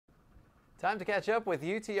Time to catch up with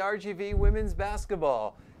UTRGV women's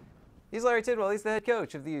basketball. He's Larry Tidwell. He's the head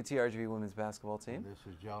coach of the UTRGV women's basketball team. And this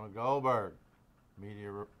is Jonah Goldberg,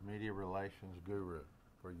 media relations guru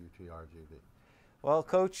for UTRGV. Well,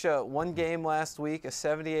 Coach, one game last week, a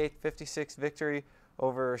 78-56 victory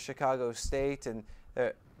over Chicago State, and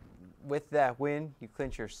with that win, you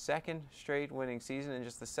clinch your second straight winning season and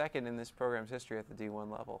just the second in this program's history at the D1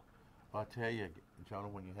 level. Well, I tell you, Jonah,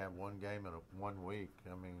 when you have one game in 1 week,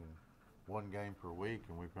 I mean, one game per week,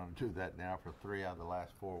 and we're going to do that now for 3 out of the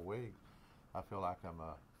last 4 weeks, I feel like I'm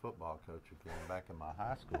a football coach again, back in my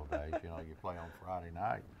high school days. You know, you play on Friday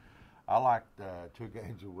night. I like 2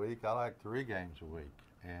 games a week. I like 3 games a week.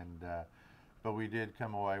 And but we did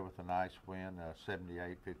come away with a nice win,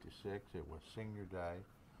 78-56. It was senior day.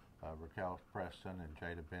 Raquel Preston and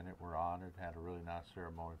Jada Bennett were honored, had a really nice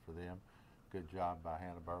ceremony for them. Good job by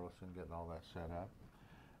Hannah Burleson getting all that set up.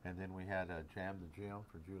 And then we had a Jam the Gym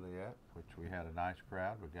for Juliet, which we had a nice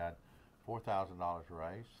crowd. We got $4,000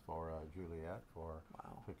 raised for Juliet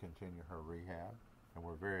to continue her rehab. And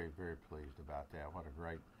we're very, very pleased about that. What a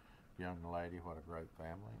great young lady, what a great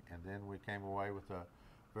family. And then we came away with a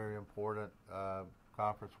very important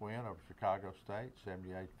conference win over Chicago State,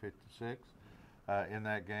 78-56. In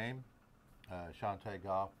that game, Shantae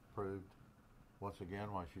Goff proved once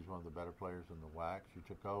again why she's one of the better players in the WAC. She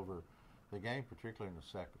took over the game, particularly in the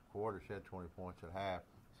second quarter. She had 20 points at half.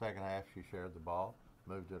 Second half, she shared the ball,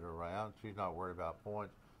 moved it around. She's not worried about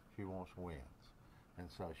points. She wants wins. And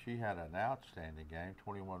so she had an outstanding game,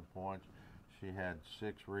 21 points. She had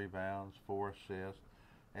 6 rebounds, 4 assists,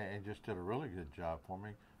 and just did a really good job for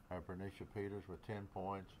me. Bernicia Peters with 10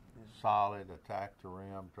 points, solid, attacked the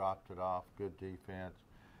rim, dropped it off, good defense.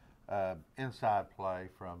 Inside play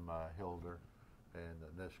from Hilder and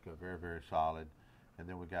Nishka, very, very solid. And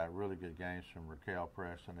then we got really good games from Raquel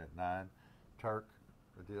Preston at 9.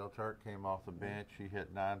 Adele Turk came off the bench. She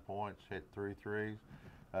hit 9 points, hit 3 threes.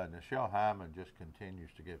 Nichelle Hyman just continues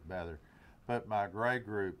to get better. But my gray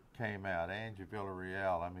group came out. Angie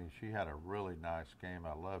Villarreal, I mean, she had a really nice game.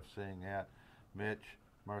 I love seeing that. Mitch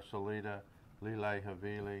Mercelita, Lile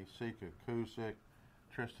Havili, Sika Kusick,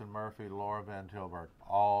 Tristan Murphy, Laura Van Tilburg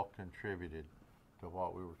all contributed to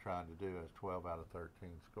what we were trying to do as 12 out of 13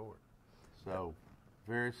 scored. So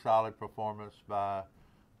very solid performance by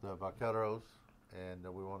the Vaqueros, and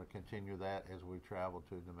we want to continue that as we travel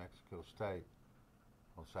to New Mexico State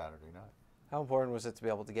on Saturday night. How important was it to be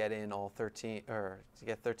able to get in all 13, or to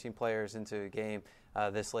get 13 players into a game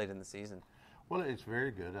this late in the season? Well, it's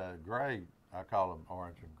very good. Gray, I call them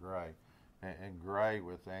orange and gray. And Gray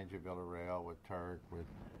with Angie Villarreal, with Turk, with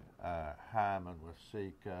Hyman, with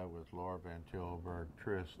Sika, with Laura Van Tilburg,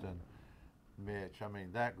 Tristan, Mitch. I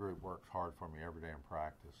mean, that group works hard for me every day in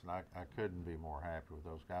practice, and I couldn't be more happy with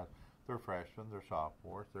those guys. They're freshmen, they're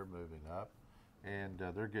sophomores, they're moving up, and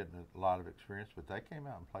they're getting a lot of experience, but they came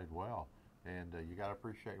out and played well. And you got to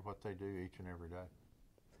appreciate what they do each and every day.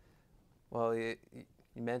 Well, you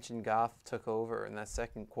mentioned Goff took over in that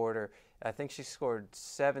second quarter. I think she scored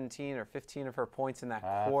 17 or 15 of her points in that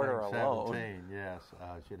quarter alone. 17, yes.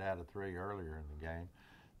 She'd had a 3 earlier in the game.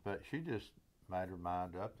 But she just made her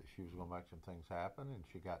mind up that she was going to make some things happen, and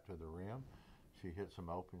she got to the rim. She hit some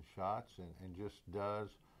open shots and just does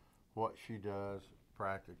what she does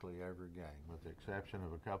practically every game, with the exception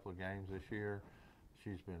of a couple of games this year.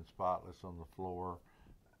 She's been spotless on the floor,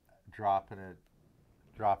 dropping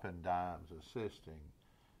dimes, assisting,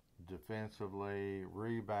 defensively,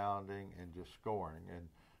 rebounding, and just scoring. And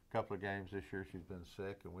a couple of games this year she's been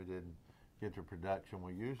sick, and we didn't get the production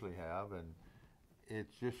we usually have. And it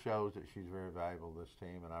just shows that she's very valuable to this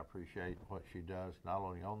team, and I appreciate what she does, not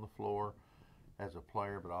only on the floor as a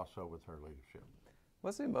player, but also with her leadership.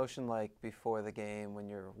 What's the emotion like before the game when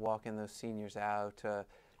you're walking those seniors out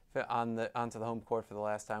onto the home court for the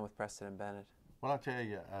last time with Preston and Bennett? Well, I'll tell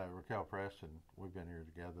you, Raquel Preston, we've been here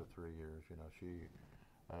together 3 years. You know, she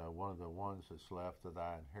one of the ones that's left that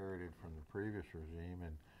I inherited from the previous regime,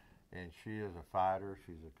 and she is a fighter.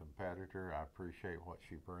 She's a competitor. I appreciate what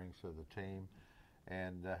she brings to the team,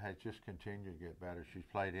 and has just continued to get better. She's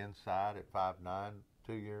played inside at 5'9",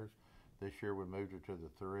 2 years. This year we moved her to the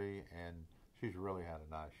 3, and she's really had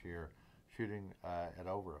a nice year, shooting at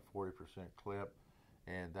over a 40% clip,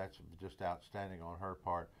 and that's just outstanding on her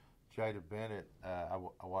part. Jada Bennett, I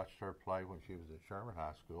watched her play when she was at Sherman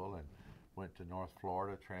High School and went to North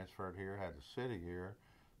Florida, transferred here, had a city year,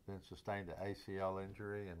 then sustained an ACL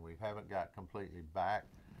injury, and we haven't got completely back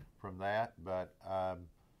from that, but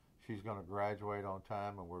she's going to graduate on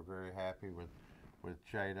time, and we're very happy with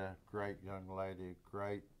Jada. Great young lady,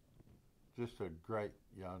 just a great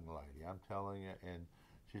young lady, I'm telling you, and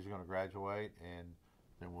she's going to graduate, and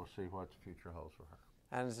then we'll see what the future holds for her.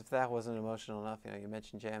 And as if that wasn't emotional enough, you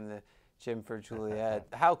mentioned Jam the Gym for Juliet.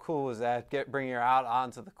 How cool was that, bringing her out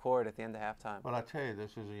onto the court at the end of halftime? Well, I tell you,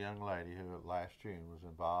 this is a young lady who last June was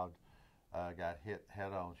involved, got hit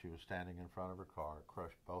head on. She was standing in front of her car,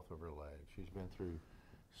 crushed both of her legs. She's been through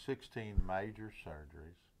 16 major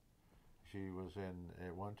surgeries. She was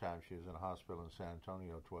at one time, she was in a hospital in San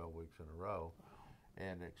Antonio 12 weeks in a row.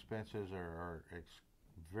 And expenses are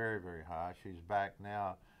very, very high. She's back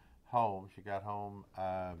now home. She got home,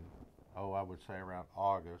 I would say around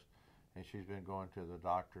August, and she's been going to the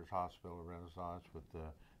doctor's hospital, Renaissance, with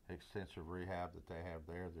the extensive rehab that they have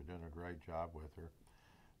there. They're doing a great job with her.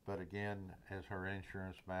 But again, as her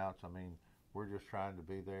insurance mounts, we're just trying to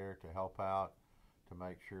be there to help out, to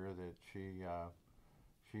make sure that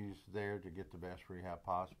she's there to get the best rehab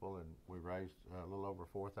possible. And we raised a little over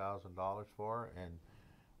 $4,000 for her, and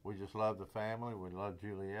we just love the family. We love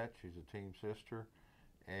Juliet. She's a team sister,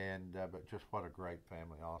 and but just what a great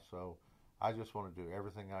family also. I just want to do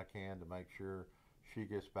everything I can to make sure she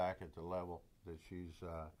gets back at the level that she's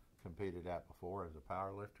competed at before as a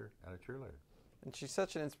power lifter and a cheerleader. And she's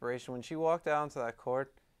such an inspiration. When she walked out onto that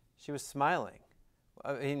court, she was smiling.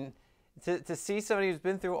 To see somebody who's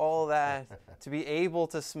been through all of that, to be able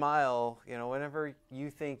to smile, whenever you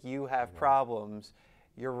think you have problems,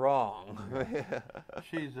 you're wrong.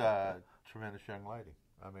 She's a tremendous young lady.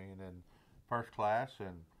 In first class,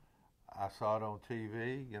 and I saw it on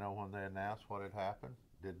TV, when they announced what had happened.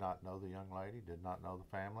 Did not know the young lady, did not know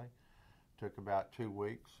the family. Took about 2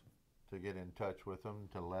 weeks to get in touch with them,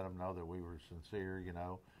 to let them know that we were sincere,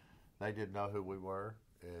 They didn't know who we were,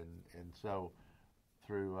 and so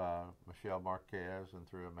through Michelle Marquez and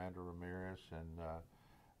through Amanda Ramirez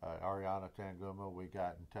and Ariana Tanguma, we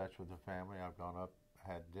got in touch with the family. I've gone up,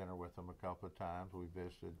 had dinner with them a couple of times. We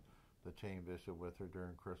visited, the team visited with her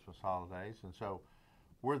during Christmas holidays, and so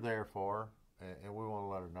we're there for her, and we want to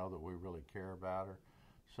let her know that we really care about her.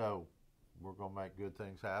 So we're going to make good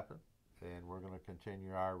things happen, and we're going to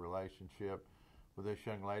continue our relationship with this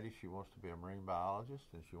young lady. She wants to be a marine biologist,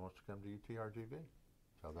 and she wants to come to UTRGV.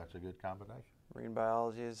 So that's a good combination. Marine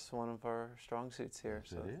biology is one of our strong suits here.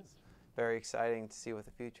 Yes, so it is. Very exciting to see what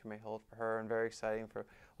the future may hold for her, and very exciting for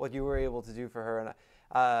what you were able to do for her.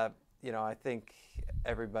 And I think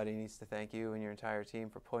everybody needs to thank you and your entire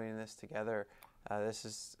team for putting this together.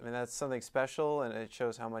 That's something special, and it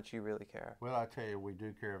shows how much you really care. Well, I tell you, we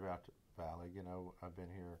do care about the Valley. I've been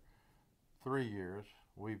here 3 years.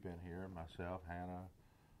 We've been here, myself, Hannah,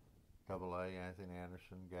 AA, Anthony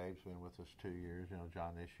Anderson, Gabe's been with us 2 years.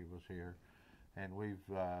 John Ishii was here, and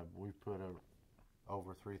we've put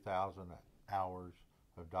over 3,000 hours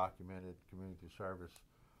of documented community service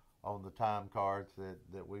on the time cards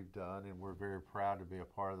that we've done, and we're very proud to be a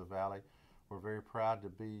part of the Valley. We're very proud to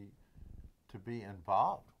be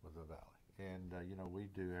involved with the Valley, and we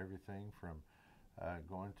do everything from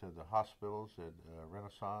going to the hospitals at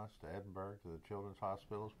Renaissance, to Edinburg, to the children's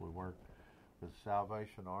hospitals. We work with the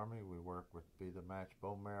Salvation Army. We work with Be the Match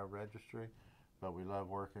Bone Marrow Registry, but we love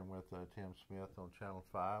working with Tim Smith on Channel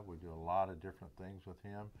 5. We do a lot of different things with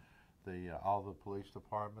him. All the police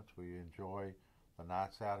departments, we enjoy the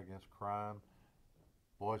Nights Out Against Crime,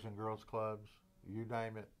 Boys and Girls Clubs, you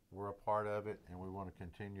name it, we're a part of it, and we want to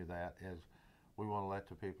continue that, as we want to let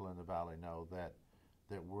the people in the Valley know that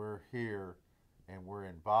we're here and we're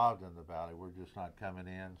involved in the Valley. We're just not coming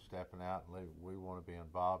in, stepping out, and leaving. We want to be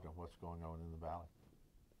involved in what's going on in the Valley.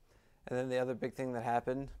 And then the other big thing that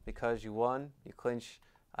happened, because you won, you clinched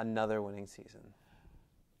another winning season.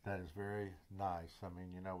 That is very nice.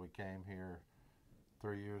 We came here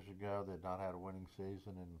 3 years ago. They'd not had a winning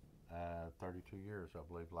season in 32 years, I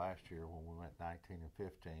believe, last year when we went 19 and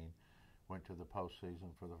 15. Went to the postseason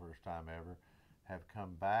for the first time ever. Have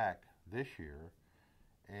come back this year,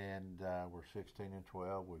 and we're 16 and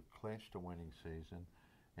 12. We've clinched a winning season.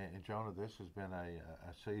 And Jonah, this has been a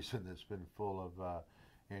season that's been full of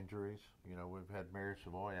injuries. We've had Mary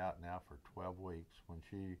Savoy out now for 12 weeks. When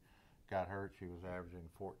she got hurt, she was averaging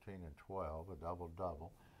 14 and 12, a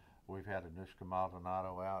double-double. We've had Anushka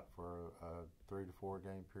Maldonado out for a 3 to 4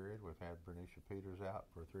 game period. We've had Bernicia Peters out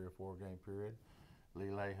for a 3 or 4 game period.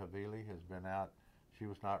 Lile Havili has been out. She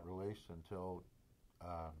was not released until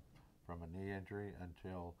from a knee injury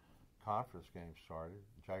until conference games started.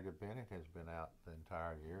 Jada Bennett has been out the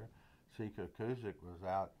entire year. Sika Kuzik was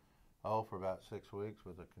out for about 6 weeks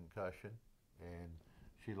with a concussion, and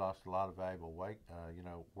she lost a lot of valuable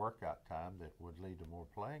workout time that would lead to more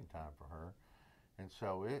playing time for her. And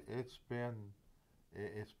so it's been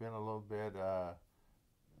a little bit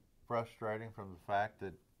frustrating from the fact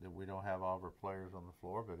that we don't have all of our players on the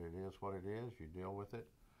floor, but it is what it is. You deal with it,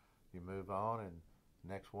 you move on, and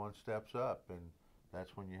next one steps up, and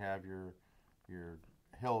that's when you have your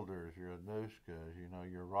Hilders, your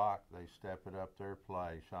Anuskas, your Rock. They step it up their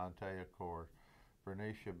play. Shantae, of course,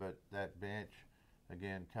 Bernicia. But that bench,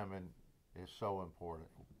 again, coming is so important,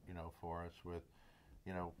 for us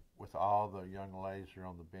with all the young ladies that are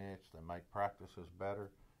on the bench. They make practices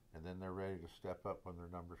better, and then they're ready to step up when their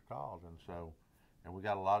number's called. And we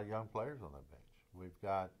got a lot of young players on that bench. We've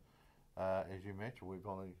got, as you mentioned, we've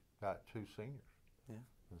only got 2 seniors. Yeah.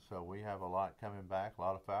 And so we have a lot coming back, a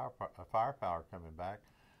lot of firepower coming back,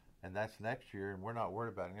 and that's next year. And we're not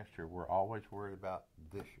worried about next year. We're always worried about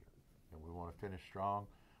this year, and we want to finish strong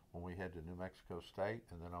when we head to New Mexico State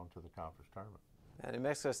and then on to the conference tournament. New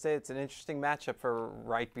Mexico State, it's an interesting matchup for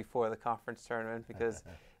right before the conference tournament because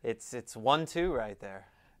it's 1-2 right there.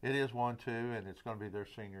 It is 1-2, and it's going to be their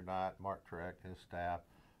senior night. Mark Trek and his staff,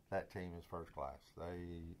 that team is first class.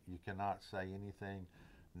 You cannot say anything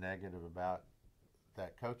negative about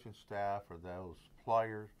that coaching staff or those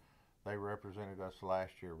players. They represented us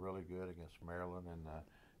last year really good against Maryland in the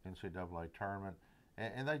NCAA tournament,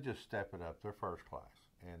 and they just step it up. They're first class.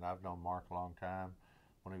 And I've known Mark a long time.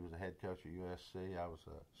 When he was a head coach at USC, I was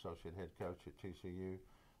an associate head coach at TCU.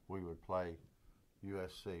 We would play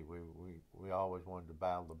USC. We always wanted to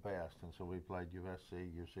battle the best, and so we played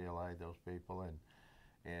USC, UCLA, those people,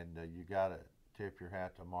 and you got to tip your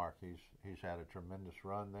hat to Mark. He's had a tremendous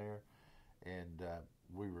run there, and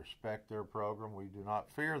we respect their program. We do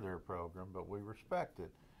not fear their program, but we respect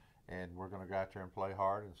it, and we're going to go out there and play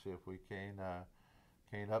hard and see if we can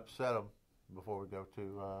upset them before we go to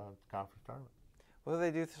the conference tournament. What do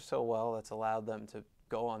they do so well that's allowed them to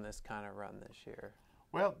go on this kind of run this year?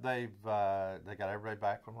 Well, they got everybody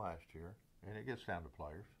back from last year, and it gets down to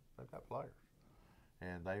players. They've got players,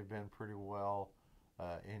 and they've been pretty well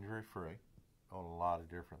injury-free on a lot of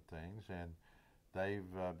different things, and they've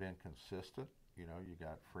been consistent. You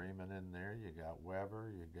got Freeman in there, you got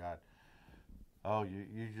Weber, you got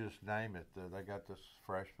you just name it. They got this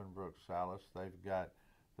freshman Brooks Salas. They've got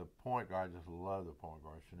the point guard. I just love the point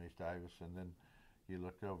guard, Shanice Davis, and then you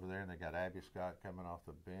look over there, and they got Abby Scott coming off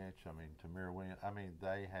the bench. Tamira Williams.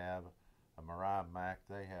 They have a Mariah Mack.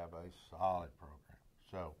 They have a solid program.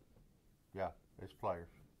 So, yeah, it's players.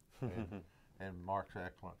 And Mark's an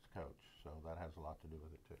excellent coach, so that has a lot to do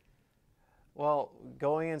with it, too. Well,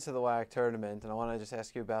 going into the WAC tournament, and I want to just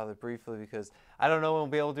ask you about it briefly because I don't know when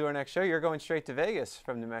we'll be able to do our next show. You're going straight to Vegas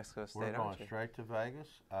from New Mexico State, aren't you? We're going straight to Vegas.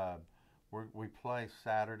 We play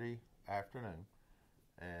Saturday afternoon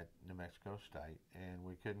at New Mexico State, and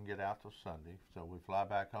we couldn't get out till Sunday, so we fly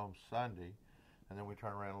back home Sunday, and then we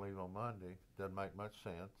turn around and leave on Monday. Doesn't make much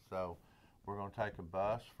sense, so we're going to take a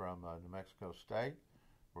bus from New Mexico State.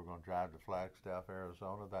 We're going to drive to Flagstaff,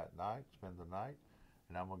 Arizona that night, spend the night,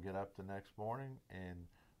 and I'm going to get up the next morning, and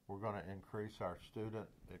we're going to increase our student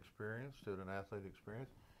athlete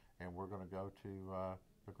experience, and we're going to go to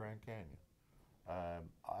the Grand Canyon.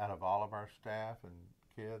 Out of all of our staff and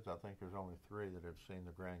kids, I think there's only 3 that have seen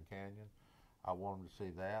the Grand Canyon. I want them to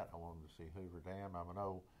see that. I want them to see Hoover Dam. I'm an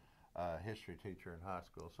old history teacher in high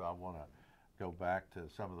school, so I want to go back to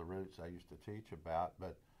some of the roots I used to teach about.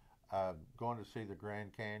 But going to see the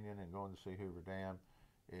Grand Canyon and going to see Hoover Dam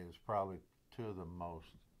is probably 2 of the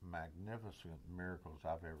most magnificent miracles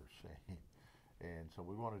I've ever seen. And so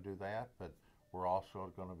we want to do that, but we're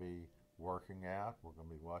also going to be working out. We're going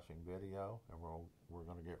to be watching video, and we're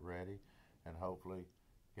going to get ready and hopefully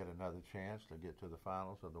get another chance to get to the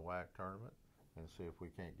finals of the WAC tournament and see if we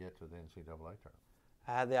can't get to the NCAA tournament.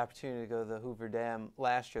 I had the opportunity to go to the Hoover Dam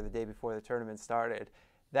last year, the day before the tournament started.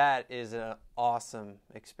 That is an awesome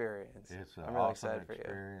experience. It's an I'm really awesome excited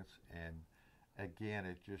experience, and again,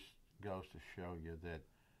 it just goes to show you that,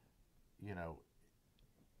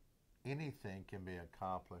 anything can be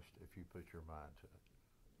accomplished if you put your mind to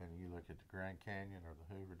it. And you look at the Grand Canyon or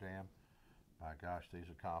the Hoover Dam, my gosh, these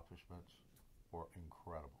accomplishments were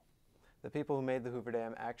incredible. The people who made the Hoover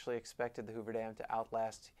Dam actually expected the Hoover Dam to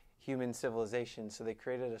outlast human civilization, so they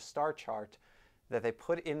created a star chart that they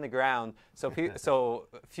put in the ground so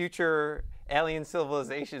future alien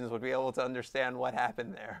civilizations would be able to understand what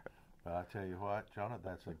happened there. But I tell you what, Jonah,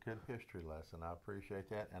 that's a good history lesson. I appreciate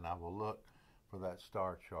that, and I will look for that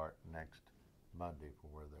star chart next Monday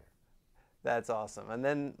when we're there. That's awesome. And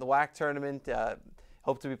then the WAC tournament,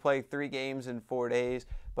 hope to be playing 3 games in 4 days.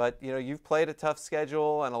 But, you've played a tough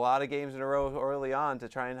schedule and a lot of games in a row early on to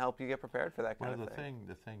try and help you get prepared for that kind of thing.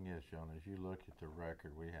 The thing is, Jonah, as you look at the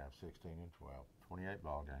record, we have 16 and 12, 28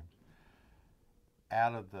 ball games.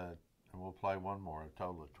 And we'll play one more, a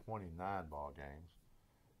total of 29 ball games.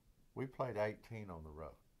 We played 18 on the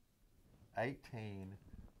road. 18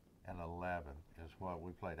 and 11 is what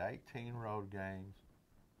we played. 18 road games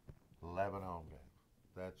 11 home games.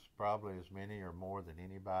 That's probably as many or more than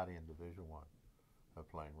anybody in Division I of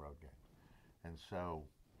playing road games. And so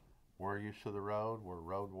we're used to the road. We're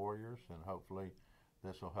road warriors, and hopefully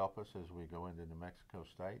this will help us as we go into New Mexico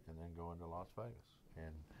State and then go into Las Vegas.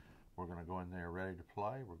 And we're going to go in there ready to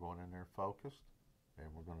play. We're going in there focused, and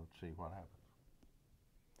we're going to see what happens.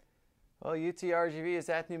 Well, UTRGV is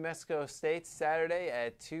at New Mexico State Saturday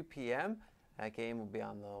at 2 p.m. That game will be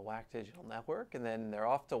on the WAC Digital Network, and then they're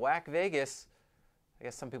off to WAC Vegas. I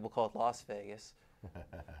guess some people call it Las Vegas.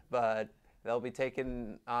 But they'll be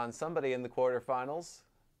taking on somebody in the quarterfinals.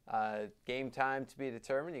 Game time to be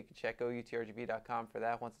determined. You can check GoUTRGV.com for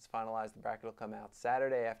that. Once it's finalized, the bracket will come out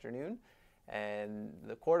Saturday afternoon. And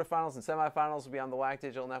the quarterfinals and semifinals will be on the WAC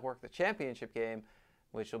Digital Network. The championship game,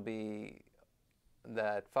 which will be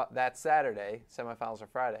that Saturday, semifinals are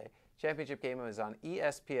Friday. Championship game is on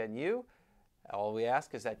ESPNU. All we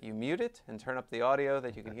ask is that you mute it and turn up the audio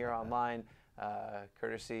that you can hear online,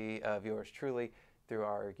 courtesy of yours truly, through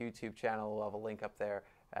our YouTube channel. We'll have a link up there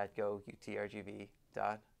at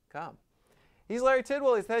GoUTRGV.com. He's Larry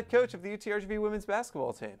Tidwell. He's the head coach of the UTRGV women's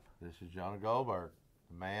basketball team. This is Jonah Goldberg,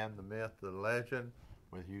 the man, the myth, the legend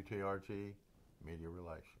with UTRG Media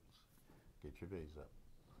Relations. Get your visa.